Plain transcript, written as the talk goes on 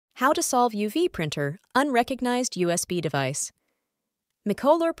How to solve UV printer, unrecognized USB device.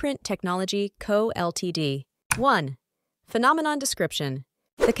 Micolor Print Technology Co. Ltd. 1. Phenomenon description.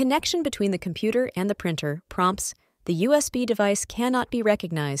 The connection between the computer and the printer prompts the USB device cannot be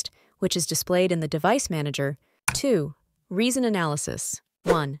recognized, which is displayed in the device manager. 2. Reason analysis.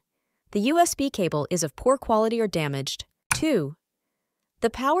 1. The USB cable is of poor quality or damaged. 2. The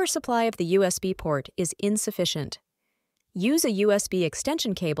power supply of the USB port is insufficient. Use a USB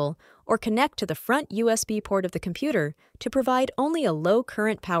extension cable or connect to the front USB port of the computer to provide only a low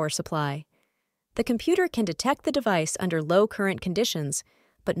current power supply. The computer can detect the device under low current conditions,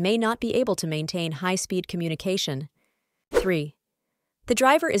 but may not be able to maintain high-speed communication. 3. The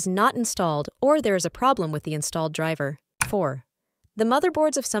driver is not installed or there is a problem with the installed driver. 4. The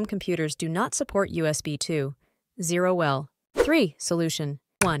motherboards of some computers do not support USB 2.0 well. 3. Solution.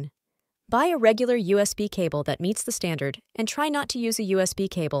 1. Buy a regular USB cable that meets the standard and try not to use a USB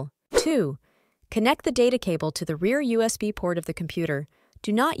cable. 2. Connect the data cable to the rear USB port of the computer.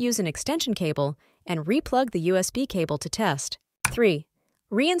 Do not use an extension cable and re-plug the USB cable to test. 3.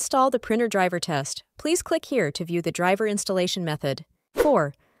 Reinstall the printer driver test. Please click here to view the driver installation method.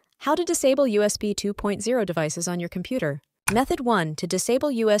 4. How to disable USB 2.0 devices on your computer. Method 1 to disable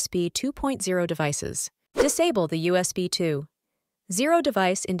USB 2.0 devices. Disable the USB 2.0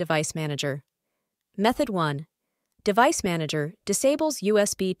 device in Device Manager. Method 1. Device Manager disables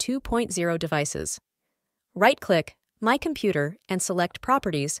USB 2.0 devices. Right-click My Computer and select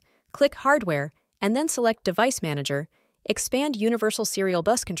Properties, click Hardware, and then select Device Manager, expand Universal Serial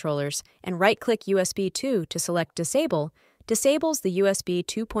Bus Controllers, and right-click USB 2 to select Disable, disables the USB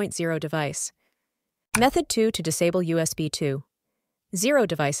 2.0 device. Method 2 to disable USB 2.0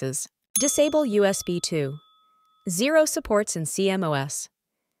 devices. Disable USB 2.0 supports in CMOS.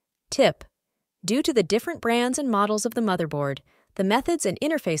 Tip: due to the different brands and models of the motherboard, the methods and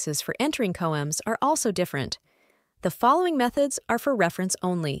interfaces for entering COMs are also different. The following methods are for reference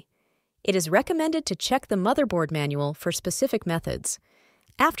only. It is recommended to check the motherboard manual for specific methods.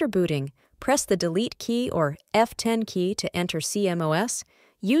 After booting, press the Delete key or F10 key to enter CMOS,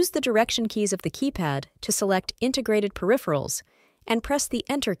 use the direction keys of the keypad to select Integrated Peripherals, and press the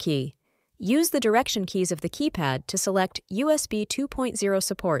Enter key. Use the direction keys of the keypad to select USB 2.0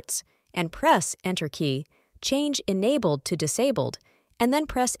 supports, and press Enter key, change Enabled to Disabled, and then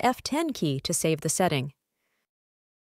press F10 key to save the setting.